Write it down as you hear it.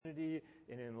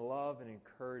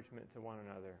encouragement to one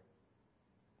another.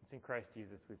 It's in Christ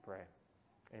Jesus we pray.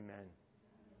 Amen.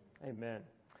 Amen.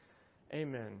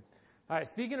 Amen. All right,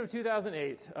 speaking of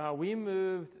 2008, we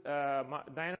moved, Diana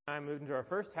and I moved into our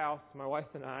first house, my wife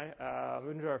and I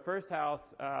moved into our first house.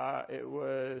 It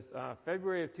was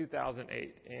February of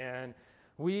 2008, and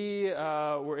we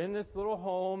were in this little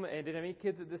home and didn't have any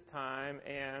kids at this time,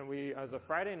 and it was a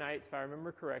Friday night, if I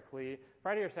remember correctly,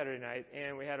 Friday or Saturday night,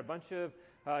 and we had a bunch of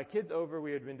kids over.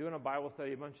 We had been doing a Bible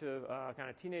study, a bunch of kind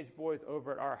of teenage boys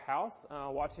over at our house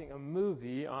watching a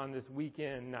movie on this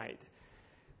weekend night.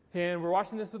 And we're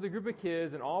watching this with a group of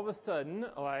kids, and all of a sudden,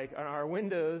 like on our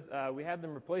windows, we had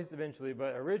them replaced eventually,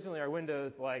 but originally our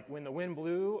windows, like when the wind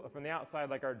blew from the outside,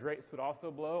 like our drapes would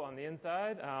also blow on the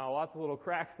inside, lots of little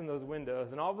cracks in those windows.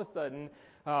 And all of a sudden,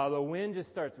 the wind just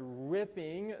starts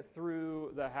ripping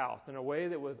through the house in a way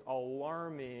that was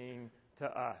alarming to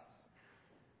us.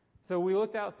 So we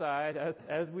looked outside,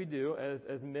 as we do,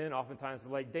 as men oftentimes,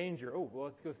 like, danger. Oh, well,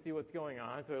 let's go see what's going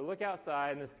on. So we look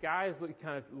outside, and the sky is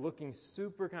looking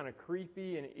super kind of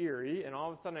creepy and eerie, and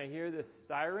all of a sudden I hear this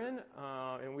siren,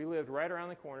 and we lived right around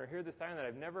the corner. I hear this siren that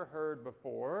I've never heard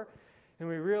before, and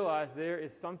we realize there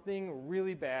is something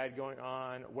really bad going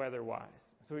on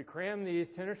weather-wise. So we cram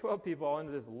these 10 or 12 people all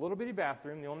into this little bitty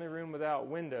bathroom, the only room without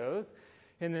windows,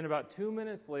 and then about 2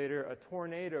 minutes later, a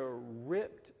tornado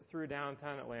ripped through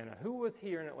downtown Atlanta. Who was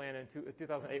here in Atlanta in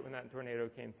 2008 when that tornado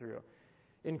came through?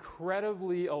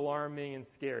 Incredibly alarming and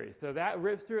scary. So that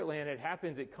rips through Atlanta. It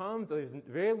happens. It comes. There's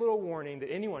very little warning that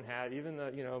anyone had, even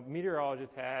the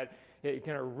meteorologists had. It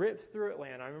kind of rips through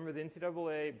Atlanta. I remember the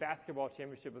NCAA basketball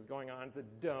championship was going on at the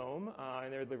Dome,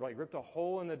 and they like ripped a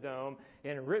hole in the dome,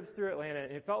 and it rips through Atlanta.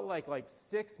 And it felt like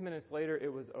 6 minutes later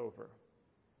it was over.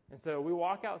 And so we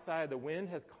walk outside. The wind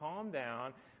has calmed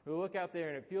down. We look out there,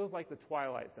 and it feels like the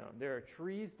Twilight Zone. There are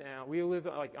trees down. We live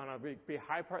like on a big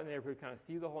high part of the neighborhood, kind of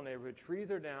see the whole neighborhood.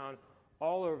 Trees are down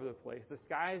all over the place. The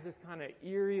sky is just kind of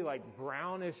eerie, like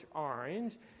brownish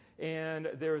orange. And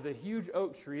there was a huge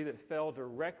oak tree that fell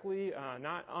directly,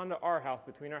 not onto our house,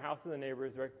 between our house and the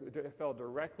neighbor's. It fell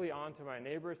directly onto my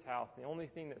neighbor's house. The only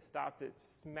thing that stopped it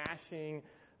smashing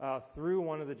through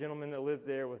one of the gentlemen that lived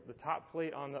there was the top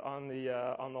plate on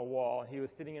the wall. He was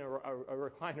sitting in a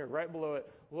recliner right below it,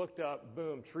 looked up,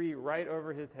 boom, tree right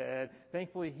over his head.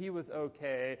 Thankfully, he was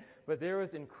okay, but there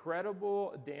was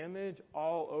incredible damage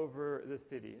all over the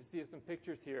city. You see some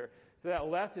pictures here. So that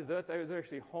left is there's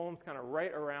actually homes kind of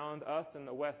right around us in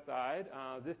the west side.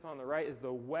 This on the right is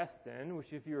the west end,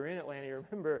 which if you were in Atlanta, you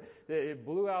remember that it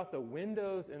blew out the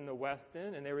windows in the west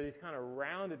end, and there were these kind of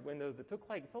rounded windows that felt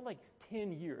like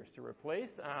 10 years to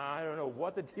replace. I don't know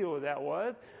what the deal with that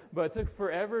was, but it took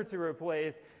forever to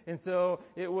replace. And so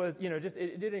it was,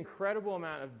 it did an incredible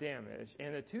amount of damage.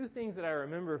 And the two things that I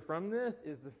remember from this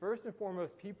is the first and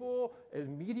foremost, people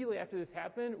immediately after this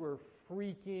happened were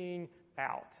freaking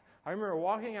out. I remember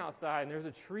walking outside, and there's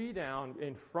a tree down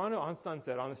in front on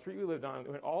Sunset, on the street we lived on. It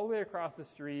went all the way across the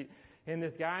street, and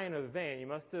this guy in a van, he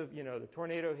must have, the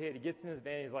tornado hit. He gets in his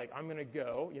van, he's like, I'm going to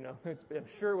go. I'm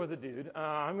sure it was a dude.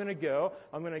 I'm going to go.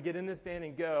 I'm going to get in this van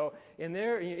and go. And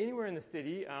there, anywhere in the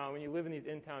city, when you live in these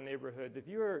in-town neighborhoods, if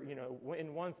you're,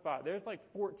 in one spot, there's like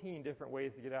 14 different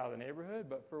ways to get out of the neighborhood.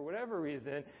 But for whatever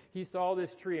reason, he saw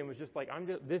this tree and was just like,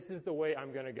 this is the way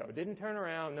I'm going to go. Didn't turn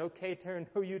around, no K-turn,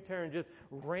 no U-turn, just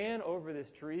ran over this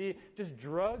tree, just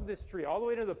drug this tree all the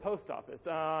way to the post office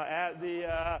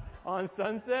on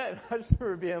Sunset. I just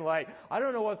remember being like, I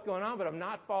don't know what's going on, but I'm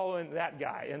not following that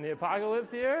guy in the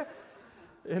apocalypse here.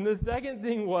 And the second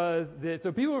thing was that,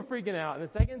 so people were freaking out. And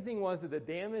the second thing was that the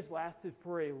damage lasted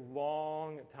for a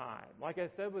long time. Like I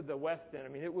said with the West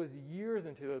End, it was years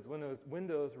into those when those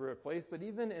windows were replaced. But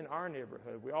even in our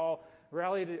neighborhood, we all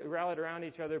rallied around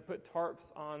each other, put tarps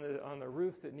on the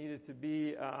roofs that needed to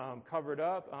be covered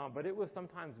up. But it was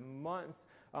sometimes months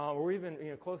or even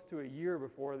close to a year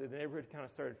before the neighborhood kind of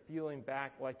started feeling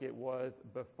back like it was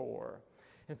before.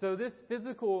 And so this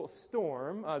physical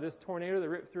storm, this tornado that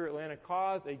ripped through Atlanta,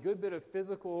 caused a good bit of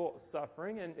physical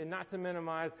suffering. And not to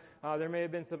minimize, there may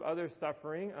have been some other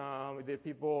suffering that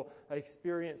people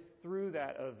experienced through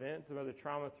that event, some other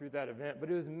trauma through that event. But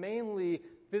it was mainly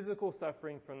physical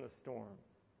suffering from the storm.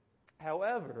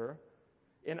 However,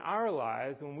 in our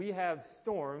lives, when we have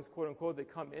storms, quote unquote,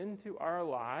 that come into our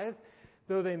lives,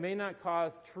 though they may not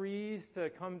cause trees to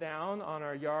come down on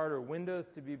our yard or windows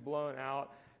to be blown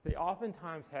out, they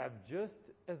oftentimes have just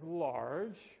as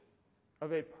large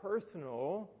of a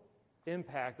personal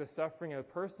impact, the suffering of a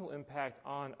personal impact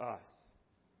on us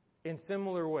in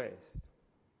similar ways.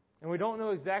 And we don't know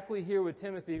exactly here with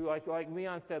Timothy, like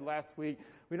Leon said last week,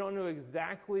 we don't know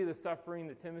exactly the suffering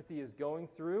that Timothy is going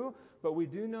through, but we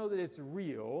do know that it's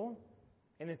real,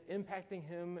 and it's impacting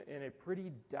him in a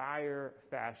pretty dire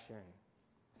fashion.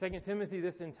 2 Timothy,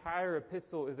 this entire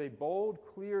epistle, is a bold,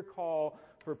 clear call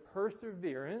for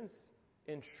perseverance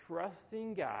in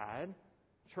trusting God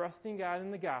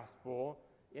in the gospel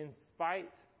in spite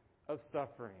of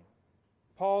suffering.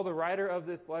 Paul, the writer of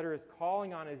this letter, is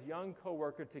calling on his young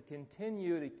co-worker to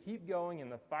continue to keep going in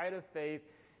the fight of faith,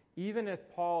 even as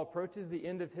Paul approaches the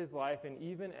end of his life and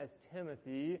even as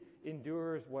Timothy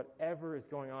endures whatever is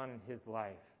going on in his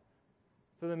life.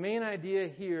 So the main idea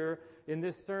here in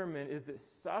this sermon is that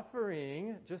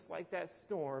suffering, just like that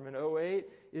storm in 2008,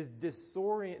 is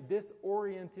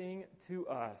disorienting to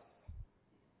us.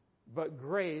 But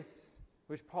grace,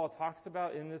 which Paul talks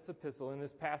about in this epistle, in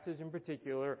this passage in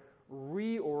particular,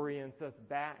 reorients us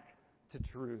back to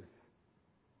truth.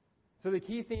 So the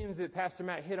key themes that Pastor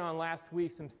Matt hit on last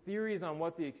week, some theories on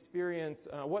what the experience,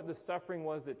 what the suffering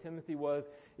was that Timothy was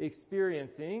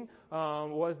experiencing,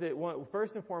 was that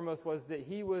first and foremost was that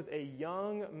he was a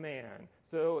young man.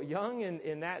 So young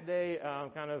in that day,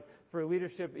 kind of for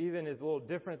leadership even is a little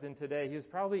different than today. He was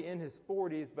probably in his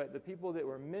 40s, but the people that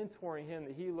were mentoring him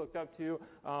that he looked up to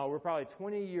were probably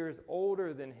 20 years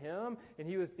older than him, and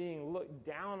he was being looked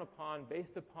down upon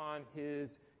based upon his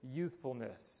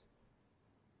youthfulness.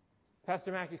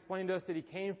 Pastor Mack explained to us that he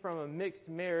came from a mixed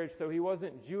marriage, so he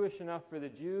wasn't Jewish enough for the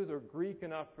Jews or Greek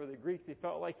enough for the Greeks. He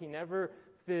felt like he never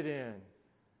fit in.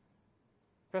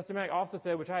 Pastor Mack also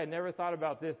said, which I had never thought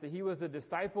about this, that he was a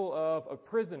disciple of a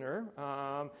prisoner,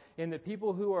 and that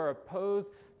people who are opposed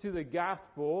to the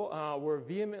gospel were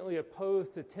vehemently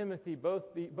opposed to Timothy, both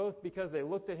because they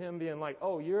looked at him being like,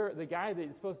 "Oh, you're the guy that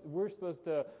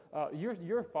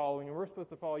you're following, and we're supposed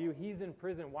to follow you. He's in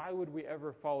prison. Why would we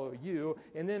ever follow you?"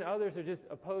 And then others are just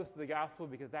opposed to the gospel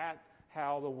because that's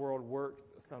how the world works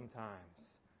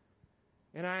sometimes.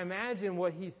 And I imagine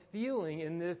what he's feeling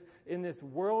in this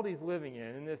world he's living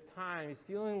in this time. He's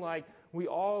feeling like we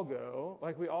all do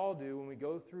when we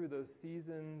go through those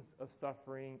seasons of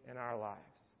suffering in our lives.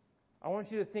 I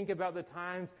want you to think about the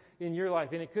times in your life,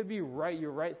 and it could be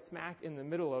you're right smack in the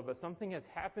middle of it. Something has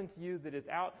happened to you that is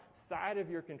outside of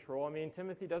your control. I mean,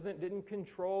 Timothy didn't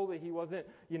control that he wasn't,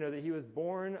 that he was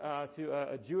born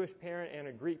to a Jewish parent and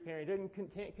a Greek parent. He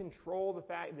can't control the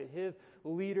fact that his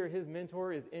leader, his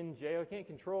mentor, is in jail.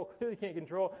 Clearly can't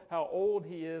control how old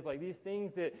he is. Like these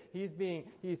things that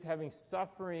he's having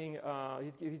suffering,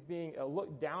 he's being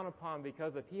looked down upon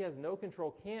because of. He has no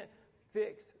control, can't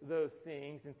fix those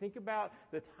things. And think about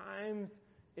the times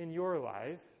in your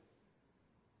life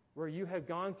where you have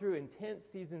gone through intense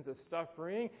seasons of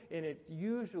suffering, and it's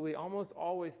usually almost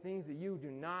always things that you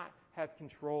do not have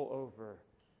control over.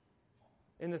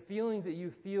 And the feelings that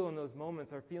you feel in those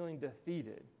moments are feeling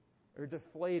defeated or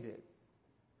deflated,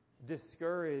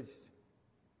 discouraged,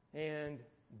 and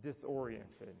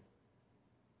disoriented.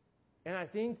 And I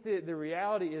think that the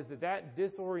reality is that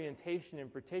disorientation in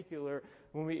particular,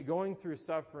 when we're going through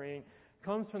suffering,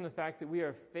 comes from the fact that we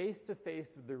are face to face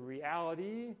with the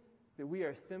reality that we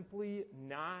are simply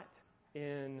not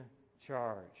in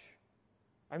charge.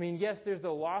 I mean, yes, there's the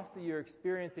loss that you're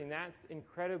experiencing. That's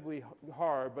incredibly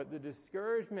hard. But the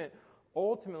discouragement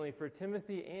ultimately for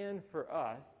Timothy and for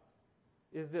us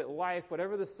is that life,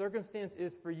 whatever the circumstance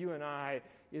is for you and I,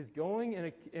 is going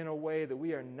in a way that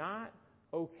we are not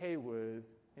okay with,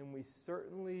 and we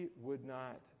certainly would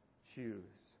not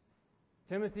choose.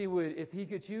 Timothy would, if he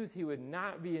could choose, he would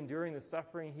not be enduring the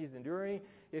suffering he's enduring.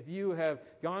 If you have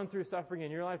gone through suffering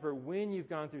in your life, or when you've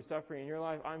gone through suffering in your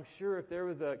life, I'm sure if there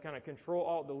was a kind of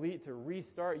Control-Alt-Delete to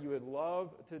restart, you would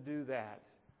love to do that.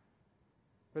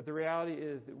 But the reality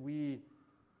is that we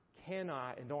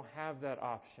cannot and don't have that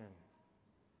option.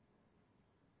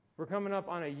 We're coming up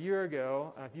on a year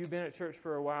ago. If you've been at church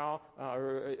for a while,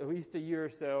 or at least a year or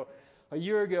so, a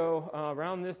year ago,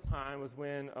 around this time, was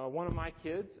when one of my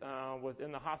kids was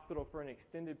in the hospital for an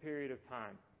extended period of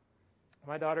time.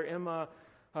 My daughter Emma,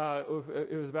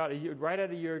 it was about right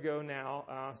at a year ago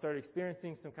now, started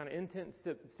experiencing some kind of intense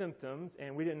symptoms,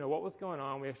 and we didn't know what was going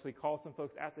on. We actually called some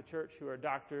folks at the church who are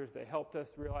doctors. They helped us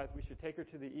realize we should take her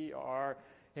to the ER.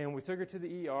 And we took her to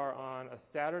the ER on a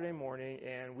Saturday morning,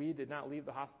 and we did not leave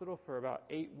the hospital for about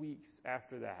 8 weeks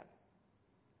after that.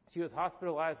 She was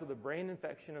hospitalized with a brain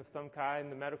infection of some kind.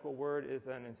 The medical word is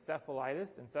an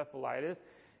encephalitis,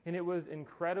 and it was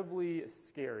incredibly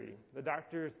scary. The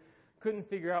doctors couldn't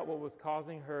figure out what was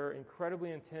causing her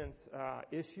incredibly intense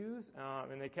issues,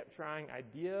 and they kept trying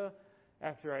idea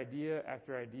after idea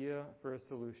after idea for a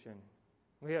solution.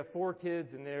 We have 4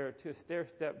 kids, and they're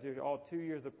stair-step. They're all 2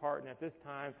 years apart. And at this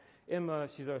time, Emma,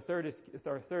 she's our third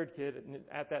kid.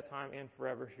 At that time and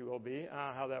forever, she will be.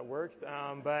 How that works,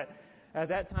 but at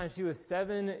that time, she was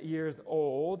 7 years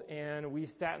old, and we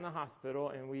sat in the hospital,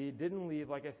 and we didn't leave,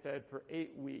 like I said, for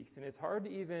 8 weeks. And it's hard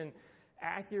to even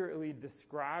accurately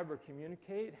describe or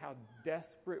communicate how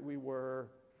desperate we were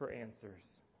for answers.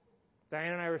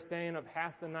 Diane and I were staying up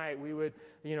half the night. We would,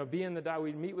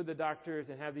 we'd meet with the doctors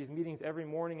and have these meetings every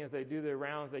morning as they do their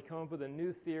rounds. They come up with a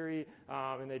new theory,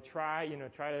 and they try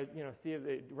to see if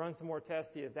they run some more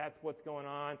tests, see if that's what's going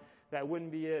on. That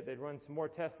wouldn't be it. They'd run some more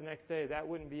tests the next day. That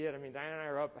wouldn't be it. I mean, Diane and I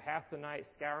are up half the night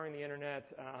scouring the internet.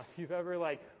 If you've ever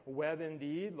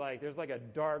WebMD'd, there's a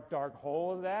dark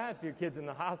hole of that if your kid's in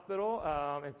the hospital.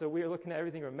 And so we are looking at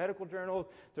everything from medical journals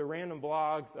to random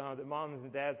blogs that moms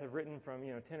and dads have written from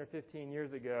 10 or 15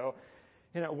 years ago.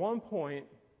 And at one point,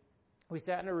 we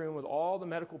sat in a room with all the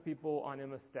medical people on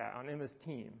Emma's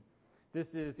team. This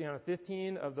is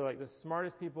 15 of the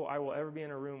smartest people I will ever be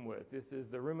in a room with. This is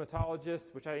the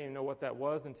rheumatologist, which I didn't even know what that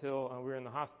was until we were in the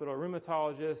hospital.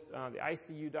 Rheumatologist, the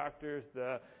ICU doctors,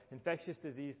 the infectious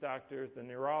disease doctors, the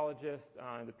neurologists,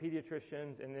 the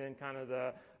pediatricians, and then kind of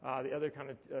the other kind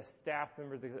of staff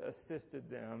members that assisted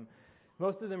them.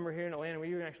 Most of them were here in Atlanta. We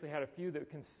even actually had a few that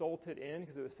consulted in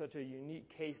because it was such a unique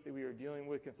case that we were dealing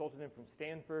with. Consulted in from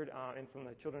Stanford and from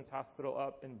the Children's Hospital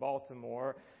up in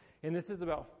Baltimore. And this is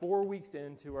about 4 weeks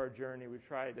into our journey.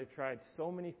 They've tried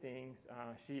so many things.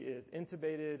 She is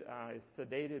intubated, is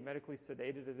sedated, medically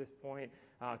sedated at this point,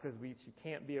 because she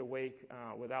can't be awake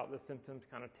without the symptoms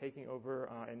kind of taking over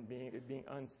and being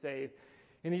unsafe.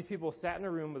 And these people sat in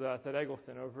a room with us at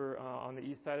Eggleston over on the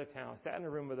east side of town, sat in a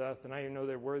room with us, and I even know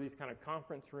there were these kind of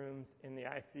conference rooms in the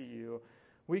ICU.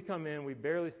 We come in, we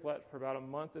barely slept for about a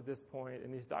month at this point,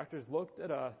 and these doctors looked at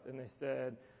us and they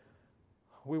said,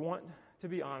 "We want to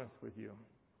be honest with you.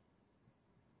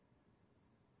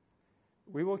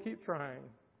 We will keep trying,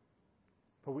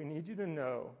 but we need you to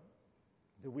know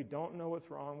that we don't know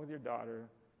what's wrong with your daughter,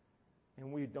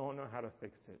 and we don't know how to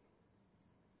fix it.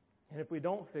 And if we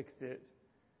don't fix it,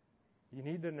 you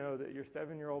need to know that your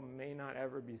 7-year-old may not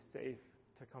ever be safe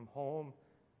to come home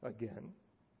again."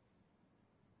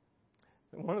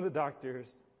 And one of the doctors,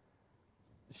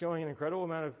 showing an incredible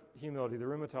amount of humility, the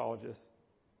rheumatologist,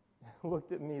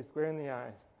 looked at me square in the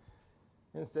eyes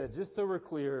and said, "Just so we're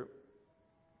clear,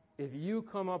 if you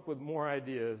come up with more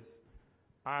ideas,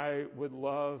 I would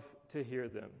love to hear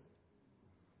them."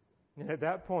 And at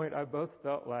that point, I both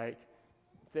felt like,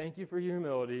 thank you for your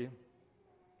humility.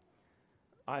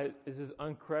 This is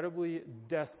incredibly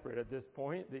desperate at this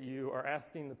point that you are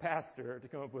asking the pastor to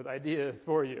come up with ideas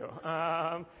for you.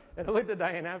 And I looked at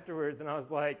Diane afterwards and I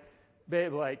was like,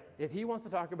 "Babe, if he wants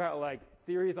to talk about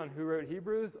theories on who wrote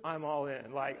Hebrews, I'm all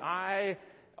in.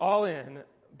 All in.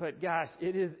 But gosh,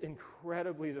 it is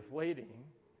incredibly deflating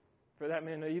for that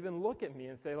man to even look at me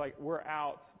and say, we're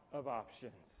out of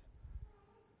options."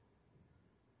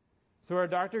 So our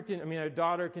daughter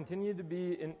continued to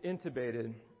be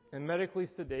intubated and medically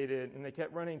sedated, and they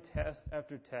kept running test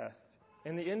after test.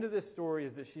 And the end of this story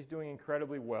is that she's doing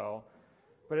incredibly well.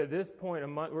 But at this point,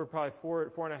 we're probably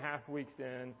 4.5 weeks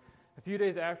in. A few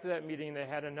days after that meeting, they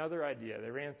had another idea.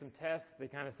 They ran some tests. They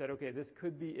kind of said, okay, this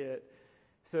could be it.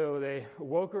 So they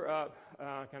woke her up,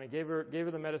 kind of gave her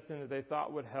the medicine that they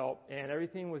thought would help, and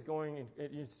everything was going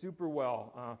super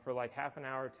well for half an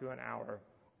hour to an hour.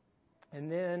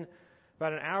 And then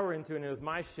about an hour into it, and it was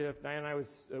my shift. Diane and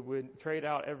I would trade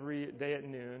out every day at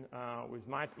noon. It was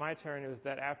my turn. It was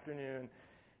that afternoon.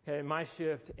 Had my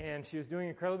shift, and she was doing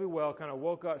incredibly well, kind of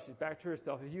woke up, she's back to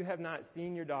herself. If you have not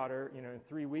seen your daughter, in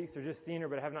 3 weeks, or just seen her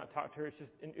but have not talked to her, it's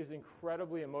an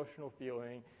incredibly emotional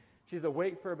feeling. She's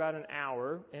awake for about an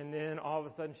hour, and then all of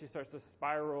a sudden she starts to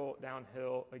spiral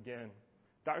downhill again.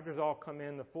 Doctors all come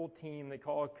in, the full team, they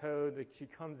call a code, she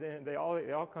comes in, they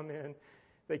all come in.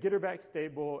 They get her back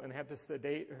stable and have to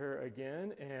sedate her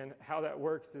again. And how that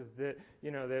works is that,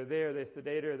 they're there, they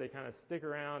sedate her, they kind of stick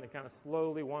around and kind of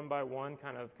slowly, one by one,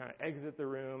 kind of exit the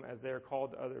room as they're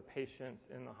called to other patients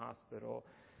in the hospital.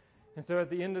 And so at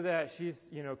the end of that, she's,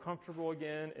 comfortable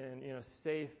again and,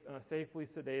 safely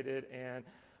sedated. And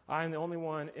I'm the only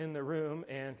one in the room.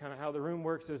 And kind of how the room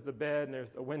works, there's the bed and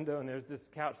there's a window and there's this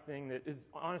couch thing that is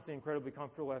honestly incredibly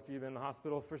comfortable after you've been in the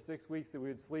hospital for 6 weeks that we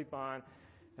would sleep on.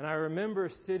 And I remember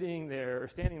standing there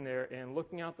and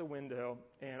looking out the window,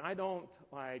 and I don't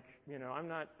I'm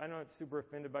not super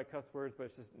offended by cuss words, but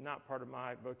it's just not part of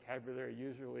my vocabulary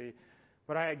usually.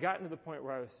 But I had gotten to the point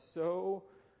where I was so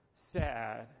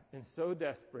sad and so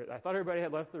desperate. I thought everybody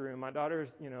had left the room. My daughter's,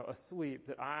 asleep,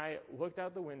 that I looked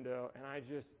out the window and I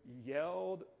just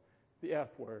yelled the F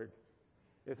word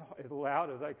as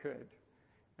loud as I could.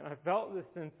 And I felt this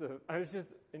sense of, I was just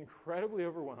incredibly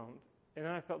overwhelmed. And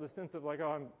then I felt this sense of like,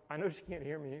 oh, I know she can't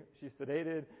hear me. She's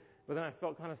sedated. But then I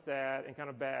felt kind of sad and kind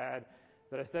of bad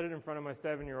that I said it in front of my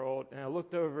 7-year-old. And I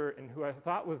looked over, and who I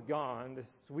thought was gone, this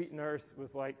sweet nurse,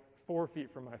 was like 4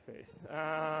 feet from my face.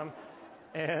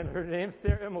 And her name's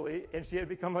Sarah Emily, and she had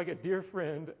become like a dear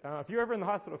friend. If you're ever in the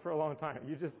hospital for a long time,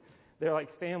 they're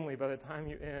like family by the time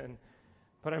you end.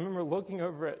 But I remember looking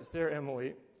over at Sarah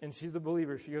Emily, and she's a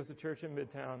believer. She goes to church in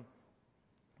Midtown.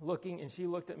 And she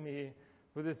looked at me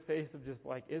with this face of just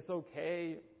like, it's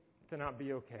okay to not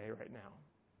be okay right now.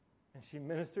 And she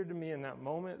ministered to me in that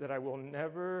moment that I will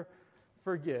never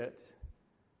forget.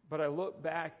 But I look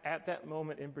back at that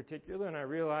moment in particular, and I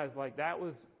realized like that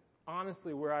was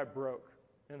honestly where I broke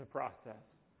in the process.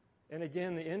 And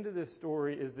again, the end of this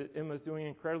story is that Emma's doing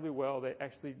incredibly well. They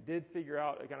actually did figure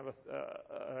out a kind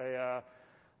of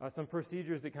some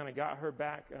procedures that kind of got her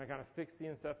back and kind of fixed the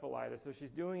encephalitis. So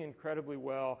she's doing incredibly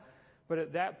well. But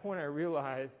at that point, I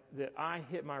realized that I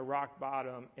hit my rock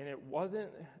bottom, and it wasn't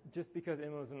just because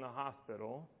Emma was in the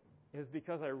hospital. It was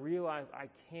because I realized I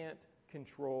can't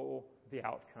control the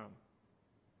outcome.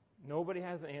 Nobody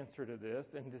has an answer to this,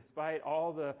 and despite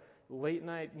all the late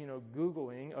night,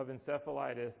 Googling of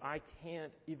encephalitis, I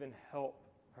can't even help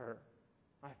her.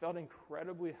 I felt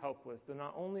incredibly helpless. So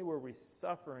not only were we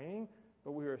suffering,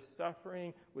 but we were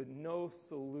suffering with no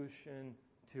solution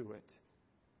to it.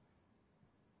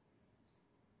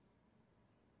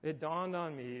 It dawned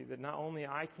on me that not only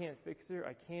I can't fix her,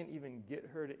 I can't even get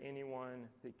her to anyone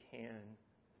that can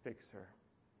fix her.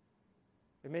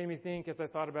 It made me think, as I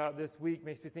thought about this week,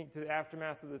 makes me think to the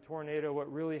aftermath of the tornado,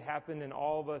 what really happened in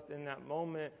all of us in that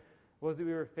moment was that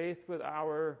we were faced with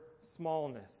our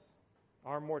smallness,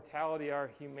 our mortality,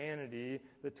 our humanity.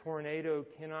 The tornado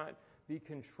cannot be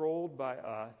controlled by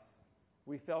us.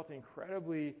 We felt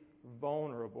incredibly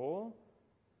vulnerable.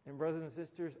 And brothers and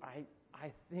sisters, I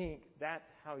think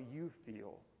that's how you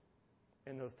feel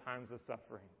in those times of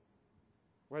suffering.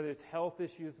 Whether it's health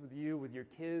issues with you, with your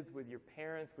kids, with your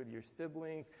parents, with your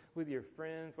siblings, with your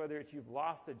friends, whether it's you've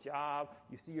lost a job,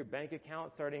 you see your bank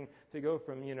account starting to go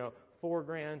from,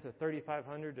 $4,000 to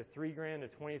 $3,500 to $3,000 to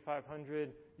 $2,500.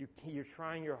 You're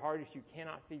trying your hardest. You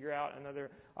cannot figure out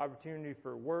another opportunity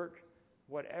for work.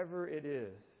 Whatever it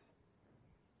is,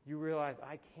 you realize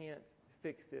I can't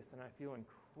fix this, and I feel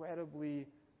incredibly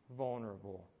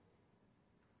vulnerable.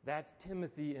 That's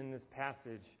Timothy in this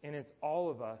passage, and it's all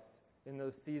of us in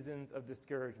those seasons of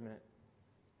discouragement.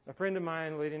 A friend of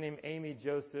mine, a lady named Amy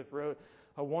Joseph, wrote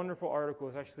a wonderful article,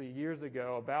 it was actually years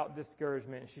ago, about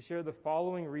discouragement. She shared the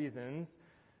following reasons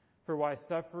for why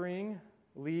suffering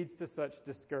leads to such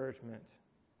discouragement.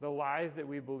 The lies that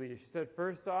we believe. She said,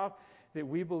 first off, that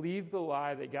we believe the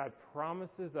lie that God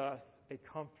promises us a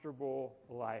comfortable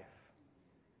life.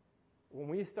 When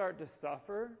we start to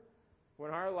suffer,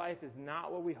 when our life is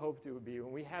not what we hoped it would be,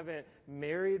 when we haven't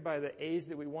married by the age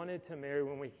that we wanted to marry,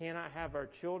 when we cannot have our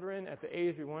children at the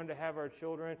age we wanted to have our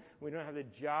children, we don't have the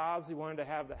jobs we wanted to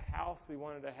have, the house we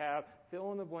wanted to have,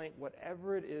 fill in the blank,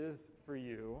 whatever it is for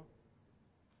you,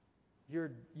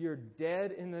 you're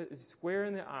dead in the square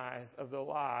in the eyes of the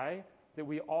lie that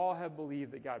we all have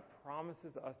believed that God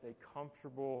promises us a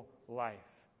comfortable life.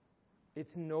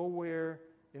 It's nowhere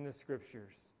in the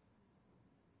Scriptures.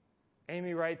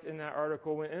 Amy writes in that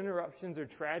article, when interruptions or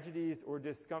tragedies or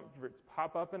discomforts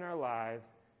pop up in our lives,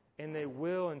 and they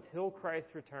will until Christ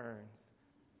returns,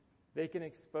 they can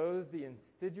expose the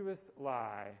insidious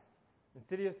lie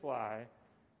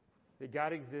that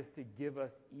God exists to give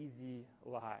us easy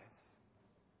lives.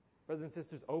 Brothers and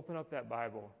sisters, open up that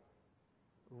Bible.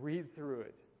 Read through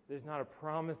it. There's not a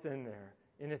promise in there.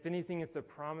 And if anything, it's the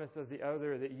promise of the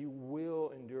other that you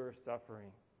will endure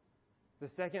suffering. The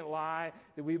second lie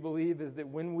that we believe is that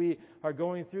when we are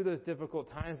going through those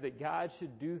difficult times, that God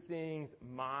should do things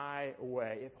my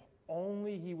way. If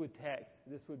only He would text,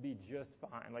 this would be just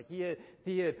fine. Like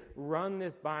He had run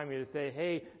this by me to say,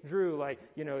 hey, Drew,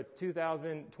 it's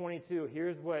 2022.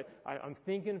 Here's what I'm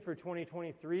thinking for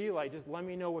 2023. Just let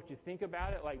me know what you think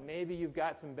about it. Maybe you've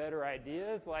got some better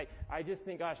ideas. I just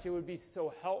think, gosh, it would be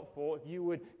so helpful if you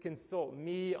would consult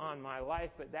me on my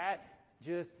life. But that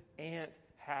just ain't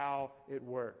how it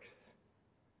works.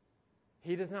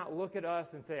 He does not look at us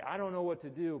and say, I don't know what to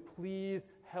do. Please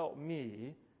help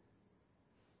me.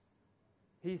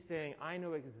 He's saying, I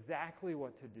know exactly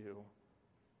what to do,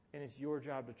 and it's your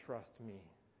job to trust me.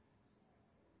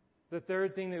 The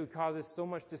third thing that would cause us so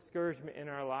much discouragement in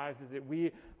our lives is that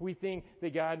we think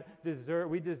that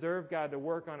we deserve God to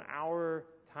work on our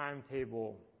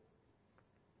timetable.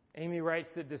 Amy writes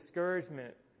that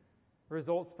discouragement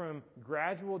results from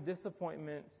gradual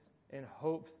disappointments and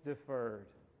hopes deferred.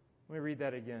 Let me read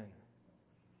that again.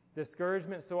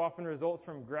 Discouragement so often results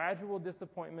from gradual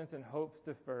disappointments and hopes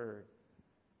deferred.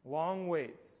 Long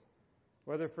waits,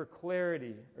 whether for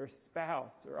clarity or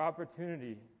spouse or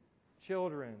opportunity,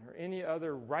 children, or any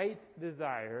other right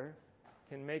desire,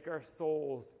 can make our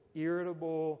souls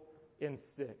irritable and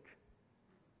sick.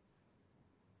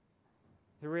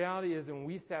 The reality is, when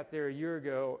we sat there a year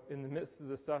ago in the midst of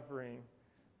the suffering,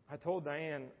 I told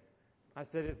Diane, I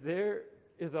said, if there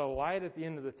is a light at the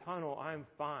end of the tunnel, I'm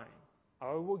fine.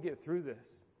 I will get through this.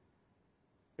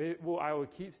 I will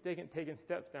keep taking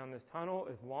steps down this tunnel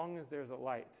as long as there's a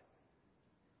light.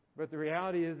 But the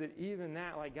reality is that even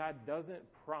that, like, God doesn't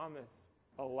promise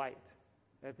a light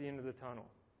at the end of the tunnel.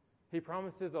 He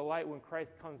promises a light when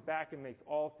Christ comes back and makes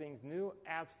all things new,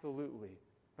 absolutely.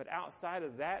 But outside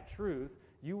of that truth,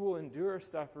 you will endure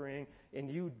suffering, and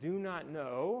you do not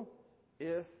know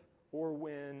if or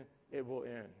when it will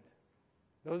end.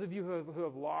 Those of you who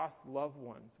have lost loved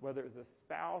ones, whether it's a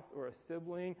spouse or a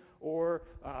sibling or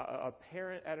a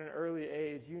parent at an early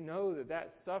age, you know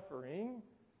that suffering,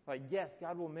 like, yes,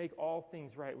 God will make all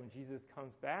things right when Jesus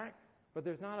comes back, but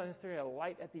there's not necessarily a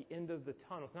light at the end of the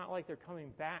tunnel. It's not like they're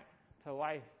coming back to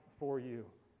life for you.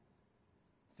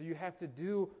 So you have to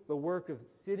do the work of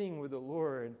sitting with the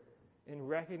Lord and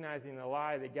recognizing the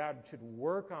lie that God should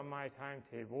work on my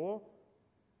timetable,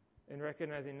 and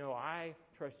recognizing, no, I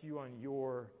trust you on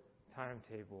your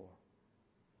timetable.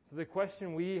 So the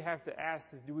question we have to ask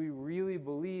is, do we really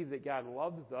believe that God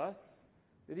loves us,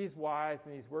 that He's wise,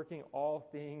 and He's working all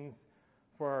things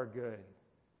for our good?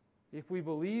 If we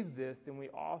believe this, then we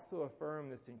also affirm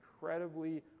this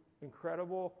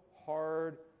incredible,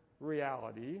 hard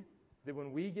reality that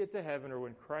when we get to heaven, or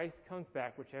when Christ comes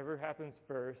back, whichever happens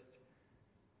first,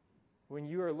 when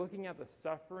you are looking at the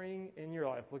suffering in your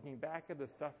life, looking back at the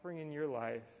suffering in your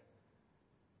life,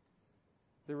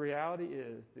 the reality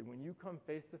is that when you come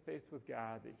face to face with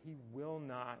God, that He will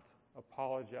not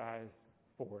apologize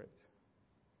for it.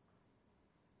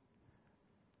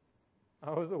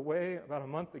 I was away about a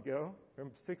month ago, or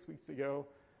 6 weeks ago,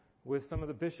 with some of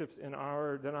the bishops in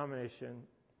our denomination,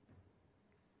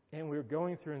 and we were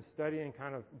going through and studying,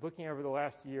 kind of looking over the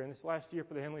last year. And this last year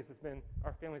for the Henleys,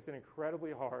 our family's been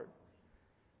incredibly hard.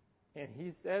 And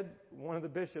he said, one of the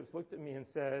bishops looked at me and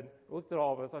said, looked at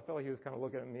all of us, I felt like he was kind of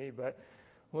looking at me, but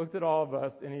looked at all of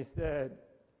us, and he said,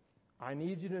 I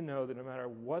need you to know that no matter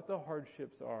what the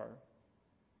hardships are,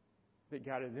 that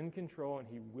God is in control and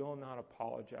He will not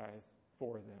apologize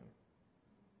for them.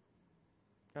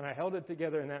 And I held it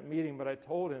together in that meeting, but I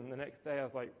told him the next day, I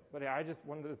was like, buddy,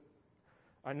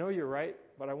 I know you're right,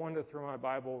 but I wanted to throw my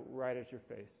Bible right at your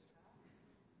face.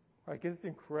 Like, it's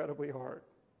incredibly hard.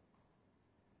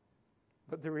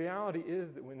 But the reality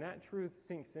is that when that truth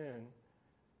sinks in,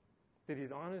 that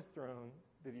He's on His throne,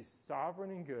 that He's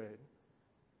sovereign and good,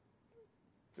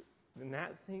 then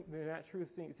that truth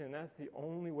sinks in. That's the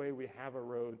only way we have a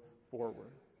road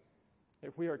forward.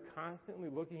 If we are constantly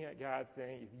looking at God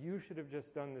saying, if you should have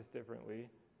just done this differently,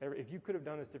 if you could have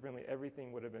done this differently,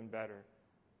 everything would have been better.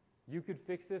 You could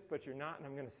fix this, but you're not, and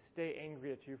I'm going to stay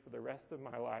angry at you for the rest of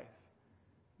my life.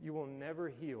 You will never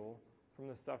heal from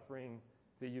the suffering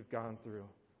that you've gone through.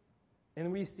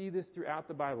 And we see this throughout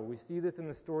the Bible. We see this in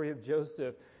the story of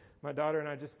Joseph. My daughter and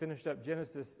I just finished up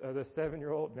Genesis. The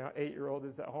 7-year-old, now 8-year-old,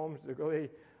 is at home. She's a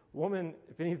woman,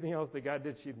 if anything else that God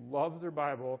did, she loves her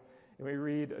Bible. And we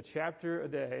read a chapter a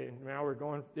day. And now we're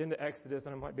going into Exodus.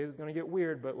 And I'm like, babe, it's going to get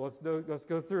weird, but let's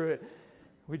go through it.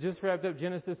 We just wrapped up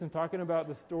Genesis and talking about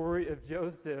the story of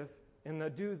Joseph. And the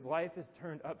dude's life is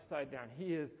turned upside down.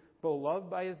 He is beloved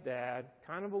by his dad,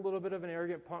 kind of a little bit of an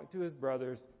arrogant punk to his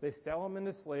brothers. They sell him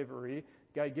into slavery.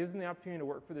 God gives him the opportunity to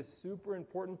work for this super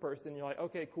important person. You're like,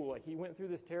 okay, cool. Like, he went through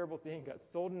this terrible thing, got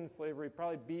sold into slavery,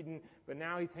 probably beaten, but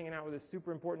now he's hanging out with this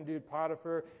super important dude,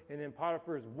 Potiphar, and then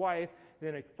Potiphar's wife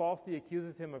then falsely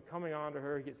accuses him of coming on to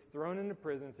her. He gets thrown into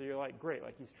prison. So you're like, great.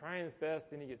 Like, he's trying his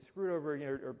best, then he gets screwed over again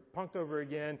or punked over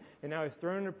again, and now he's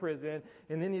thrown into prison.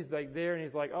 And then he's like there, and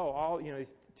he's like,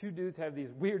 these two dudes have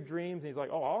these weird dreams, and he's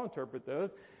like, I'll interpret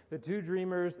those. The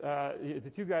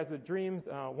two guys with dreams,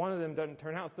 one of them doesn't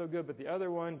turn out so good, but the other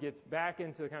one gets back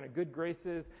into kind of good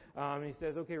graces. And he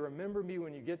says, okay, remember me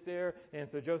when you get there.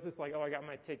 And so Joseph's like, I got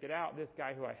my ticket out. This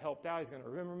guy who I helped out, he's going to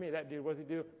remember me. That dude, what does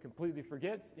he do? Completely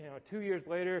forgets. 2 years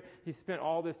later, he spent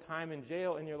all this time in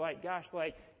jail. And you're like, gosh,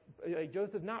 like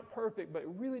Joseph, not perfect, but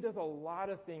really does a lot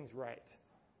of things right.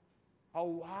 A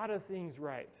lot of things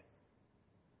right.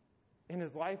 And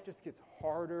his life just gets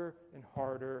harder and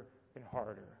harder and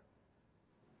harder.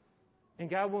 And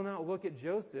God will not look at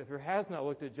Joseph, or has not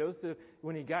looked at Joseph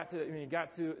when he got to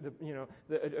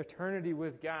the eternity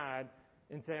with God,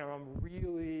 and say,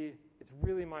 it's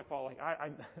really my fault. Like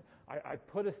I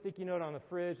put a sticky note on the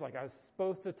fridge. Like I was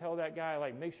supposed to tell that guy,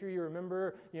 like, make sure you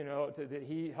remember, that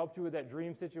he helped you with that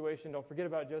dream situation. Don't forget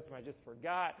about Joseph. I just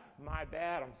forgot. My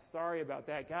bad. I'm sorry about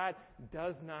that. God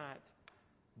does not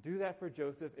do that for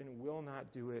Joseph and will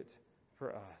not do it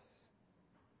for us.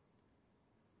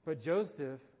 But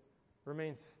Joseph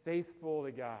remains faithful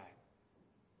to God,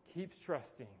 keeps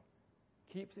trusting,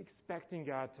 keeps expecting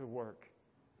God to work.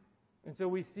 And so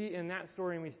we see in that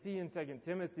story, and we see in 2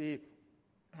 Timothy,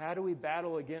 how do we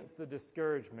battle against the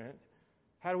discouragement?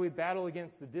 How do we battle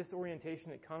against the disorientation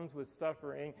that comes with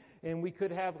suffering? And we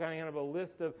could have kind of a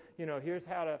list of, here's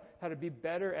how to be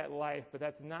better at life, but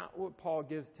that's not what Paul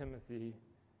gives Timothy.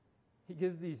 He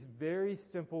gives these very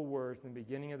simple words in the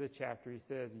beginning of the chapter. He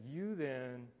says, "You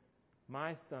then,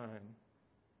 my son,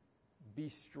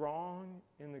 be strong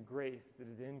in the grace that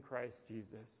is in Christ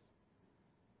Jesus."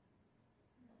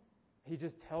 He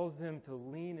just tells them to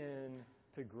lean in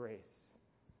to grace.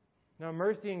 Now,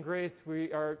 mercy and grace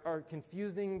are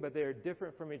confusing, but they are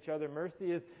different from each other.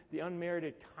 Mercy is the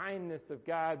unmerited kindness of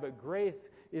God, but grace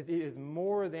is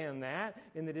more than that,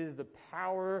 in that it is the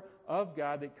power of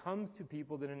God that comes to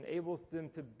people that enables them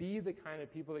to be the kind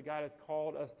of people that God has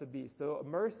called us to be. So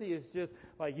mercy is just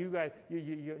like you guys,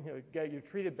 you're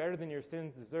treated better than your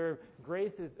sins deserve.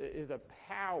 Grace is a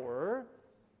power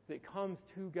that comes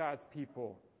to God's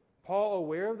people. Paul,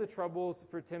 aware of the troubles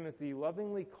for Timothy,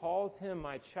 lovingly calls him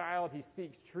my child. He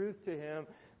speaks truth to him,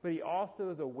 but he also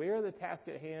is aware of the task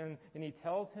at hand, and he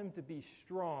tells him to be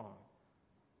strong.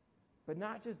 But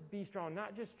not just be strong,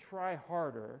 not just try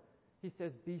harder. He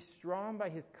says be strong by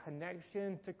his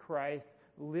connection to Christ,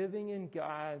 living in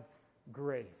God's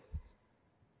grace.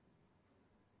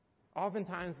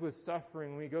 Oftentimes with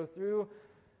suffering, we go through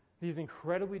these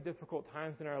incredibly difficult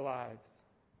times in our lives.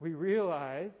 We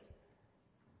realize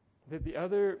that the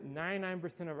other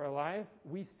 99% of our life,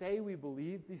 we say we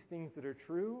believe these things that are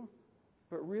true,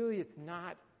 but really it's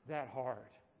not that hard.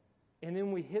 And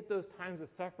then we hit those times of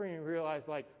suffering and realize,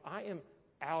 like, I am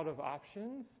out of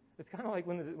options. It's kind of like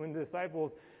when the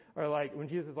disciples are like, when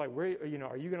Jesus is like, where,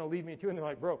 are you going to leave me to? And they're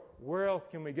like, bro, where else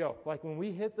can we go? Like when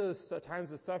we hit those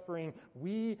times of suffering,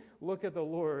 we look at the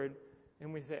Lord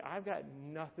and we say, I've got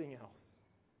nothing else.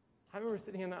 I remember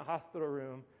sitting in that hospital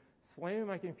room, slamming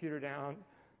my computer down,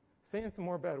 saying some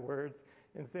more bad words,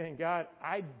 and saying, God,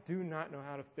 I do not know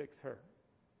how to fix her.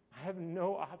 I have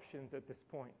no options at this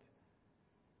point.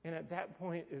 And at that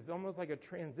point, it's almost like a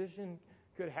transition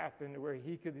could happen where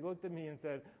he looked at me and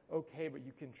said, okay, but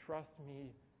you can trust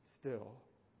me still.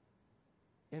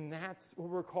 And that's what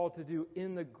we're called to do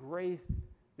in the grace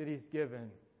that he's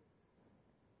given.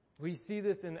 We see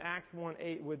this in Acts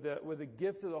 1:8 with the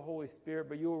gift of the Holy Spirit,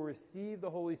 but you will receive the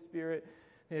Holy Spirit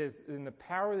in the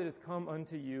power that has come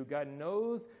unto you. God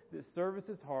knows that service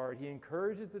is hard. He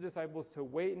encourages the disciples to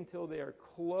wait until they are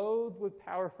clothed with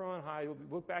power from on high.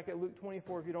 Look back at Luke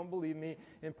 24 if you don't believe me.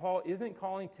 And Paul isn't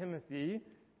calling Timothy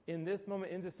in this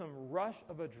moment into some rush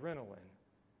of adrenaline.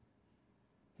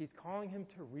 He's calling him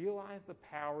to realize the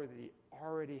power that he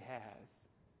already has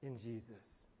in Jesus.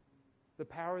 The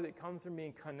power that comes from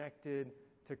being connected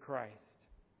to Christ.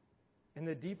 And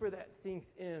the deeper that sinks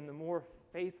in, the more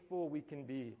faithful we can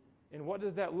be. And what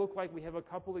does that look like? We have a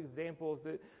couple examples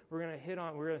that we're going to hit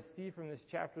on. We're going to see from this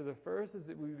chapter. The first is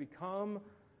that we become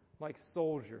like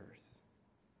soldiers.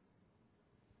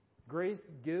 Grace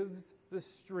gives the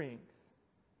strength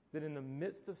that in the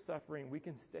midst of suffering, we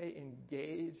can stay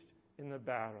engaged in the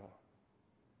battle.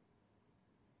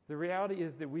 The reality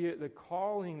is that the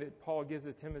calling that Paul gives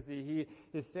to Timothy,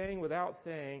 he is saying without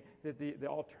saying that the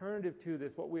alternative to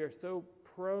this, what we are so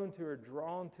prone to or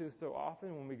drawn to so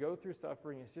often when we go through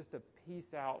suffering, is just a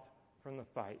peace out from the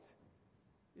fight.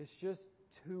 It's just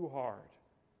too hard.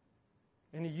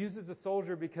 And he uses a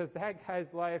soldier because that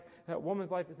guy's life, that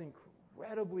woman's life is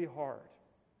incredibly hard.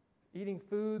 Eating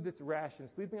food that's rationed,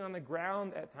 sleeping on the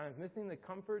ground at times, missing the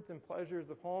comforts and pleasures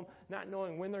of home, not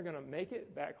knowing when they're going to make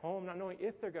it back home, not knowing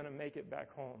if they're going to make it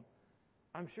back home.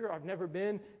 I'm sure I've never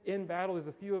been in battle. There's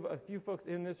a few folks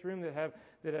in this room that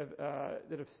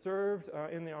have served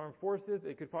in the armed forces.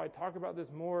 They could probably talk about this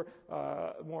more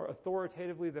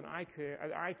authoritatively than I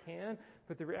can.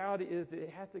 But the reality is that it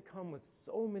has to come with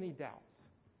so many doubts.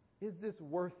 Is this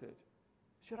worth it?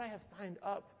 Should I have signed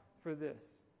up for this?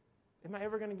 Am I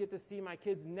ever going to get to see my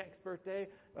kid's next birthday,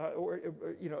 or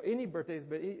any birthdays,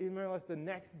 but even more or less the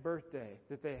next birthday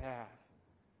that they have?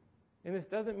 And this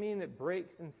doesn't mean that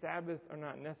breaks and Sabbaths are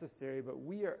not necessary, but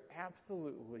we are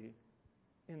absolutely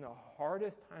in the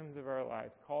hardest times of our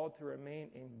lives, called to remain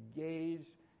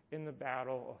engaged in the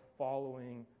battle of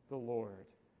following the Lord.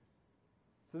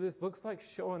 So this looks like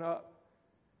showing up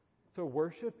to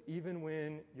worship even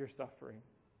when you're suffering.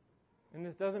 And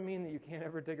this doesn't mean that you can't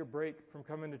ever take a break from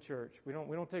coming to church. We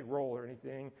don't take roll or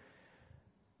anything.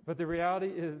 But the reality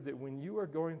is that when you are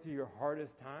going through your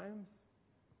hardest times,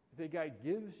 that God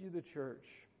gives you the church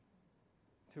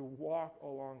to walk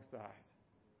alongside.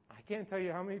 I can't tell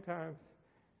you how many times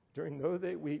during those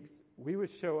 8 weeks we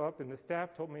would show up, and the staff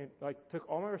told me, took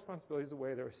all my responsibilities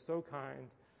away. They were so kind.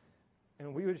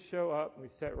 And we would show up, and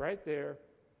we'd sit right there,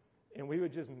 and we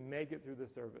would just make it through the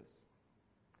service.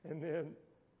 And then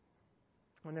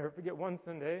I'll never forget one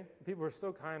Sunday, people were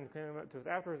so kind, came up to us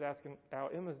afterwards asking how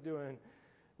Emma's doing.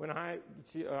 When I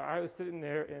was sitting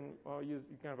there, and I'll use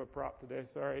kind of a prop today,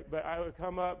 sorry, but I would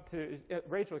come up to,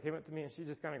 Rachel came up to me, and she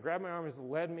just kind of grabbed my arm and just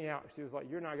led me out. She was like,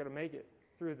 "You're not going to make it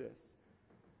through this."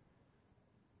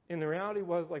 And the reality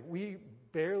was, we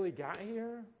barely got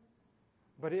here,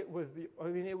 but it was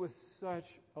such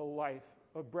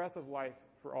a breath of life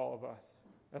for all of us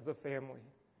as a family.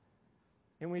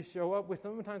 And we show up with,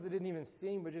 sometimes it didn't even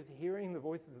sing, but just hearing the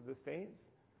voices of the saints,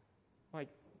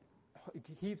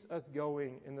 it keeps us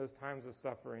going in those times of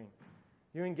suffering.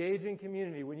 You engage in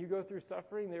community. When you go through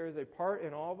suffering, there is a part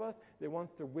in all of us that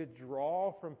wants to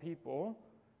withdraw from people.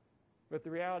 But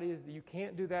the reality is that you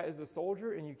can't do that as a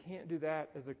soldier, and you can't do that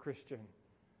as a Christian.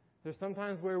 There's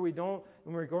sometimes where when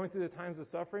we're going through the times of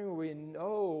suffering, where we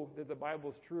know that the Bible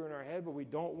is true in our head, but we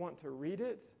don't want to read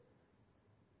it.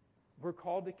 We're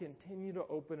called to continue to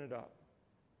open it up.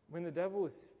 When the devil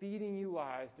is feeding you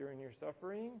lies during your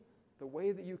suffering, the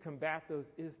way that you combat those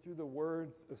is through the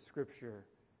words of Scripture.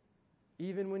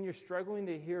 Even when you're struggling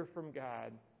to hear from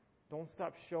God, don't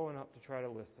stop showing up to try to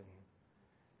listen.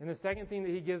 And the second thing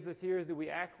that he gives us here is that we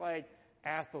act like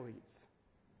athletes.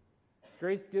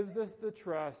 Grace gives us the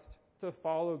trust to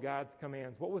follow God's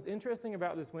commands. What was interesting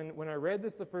about this, when I read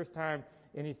this the first time,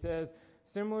 and he says,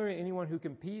 similarly, anyone who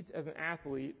competes as an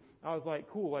athlete, I was like,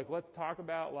 cool, let's talk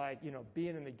about,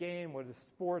 being in the game, what is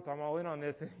sports, I'm all in on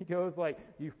this. And he goes,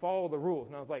 you follow the rules.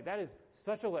 And I was like, that is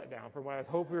such a letdown from what I was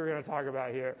hoping we were going to talk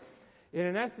about here. And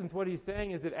in essence, what he's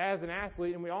saying is that as an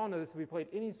athlete, and we all know this if we played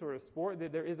any sort of sport,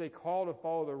 that there is a call to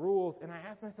follow the rules. And I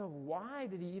asked myself, why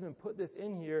did he even put this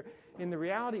in here? And the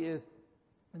reality is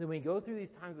that when we go through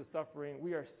these times of suffering,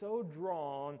 we are so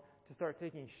drawn to start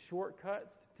taking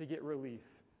shortcuts to get relief.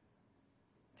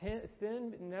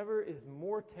 Sin never is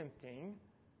more tempting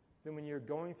than when you're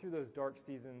going through those dark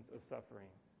seasons of suffering.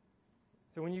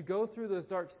 So when you go through those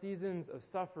dark seasons of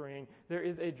suffering, there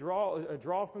is a draw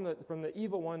from the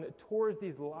evil one towards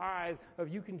these lies of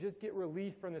you can just get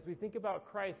relief from this. We think about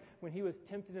Christ when he was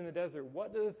tempted in the desert.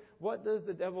 What does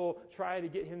the devil try to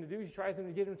get him to do? He tries to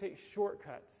get him to take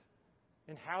shortcuts.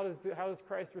 And how does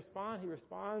Christ respond? He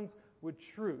responds with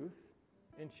truth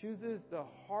and chooses the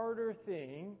harder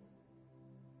thing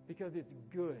because it's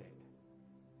good.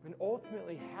 And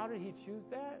ultimately, how did he choose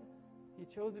that? He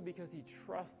chose it because he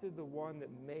trusted the one that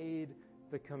made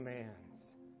the commands.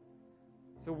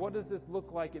 So what does this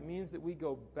look like? It means that we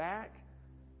go back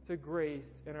to grace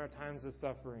in our times of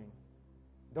suffering.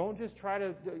 Don't just try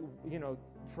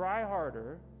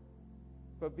harder,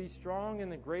 but be strong in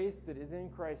the grace that is in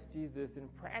Christ Jesus. And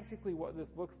practically what this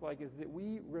looks like is that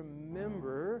we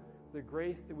remember the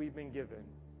grace that we've been given.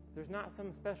 There's not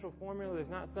some special formula. There's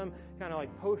not some kind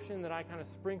of potion that I kind of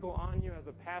sprinkle on you as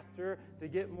a pastor to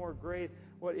get more grace.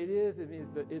 What it is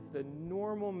it's the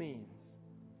normal means.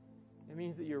 It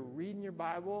means that you're reading your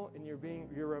Bible and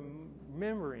you're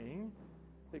remembering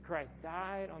that Christ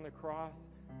died on the cross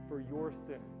for your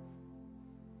sins.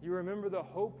 You remember the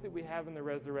hope that we have in the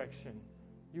resurrection.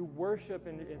 You worship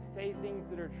and say things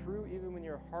that are true even when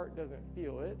your heart doesn't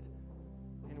feel it.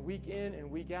 And week in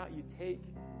and week out, you take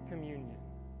communion.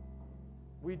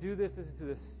 We do this as to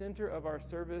the center of our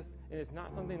service, and it's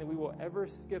not something that we will ever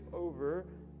skip over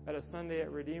at a Sunday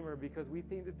at Redeemer because we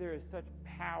think that there is such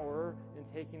power in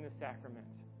taking the sacrament.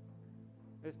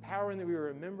 There's power in that we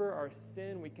remember our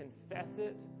sin, we confess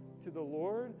it to the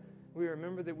Lord, we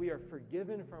remember that we are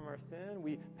forgiven from our sin,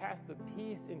 we pass the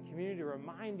peace in community to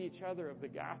remind each other of the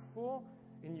gospel,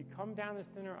 and you come down the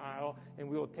center aisle, and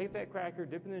we will take that cracker,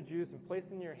 dip in the juice, and place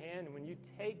it in your hand, and when you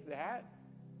take that,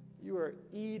 you are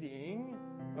eating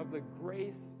of the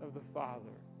grace of the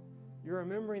Father. You're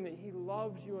remembering that he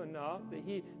loves you enough that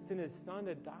he sent his son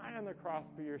to die on the cross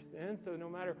for your sins. So no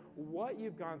matter what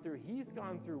you've gone through, he's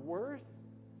gone through worse.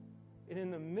 And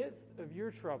in the midst of your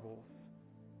troubles,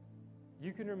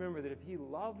 you can remember that if he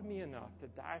loved me enough to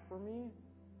die for me,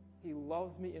 he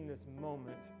loves me in this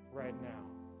moment right now.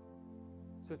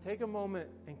 So take a moment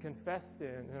and confess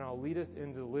sin, and I'll lead us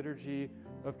into the liturgy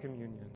of communion.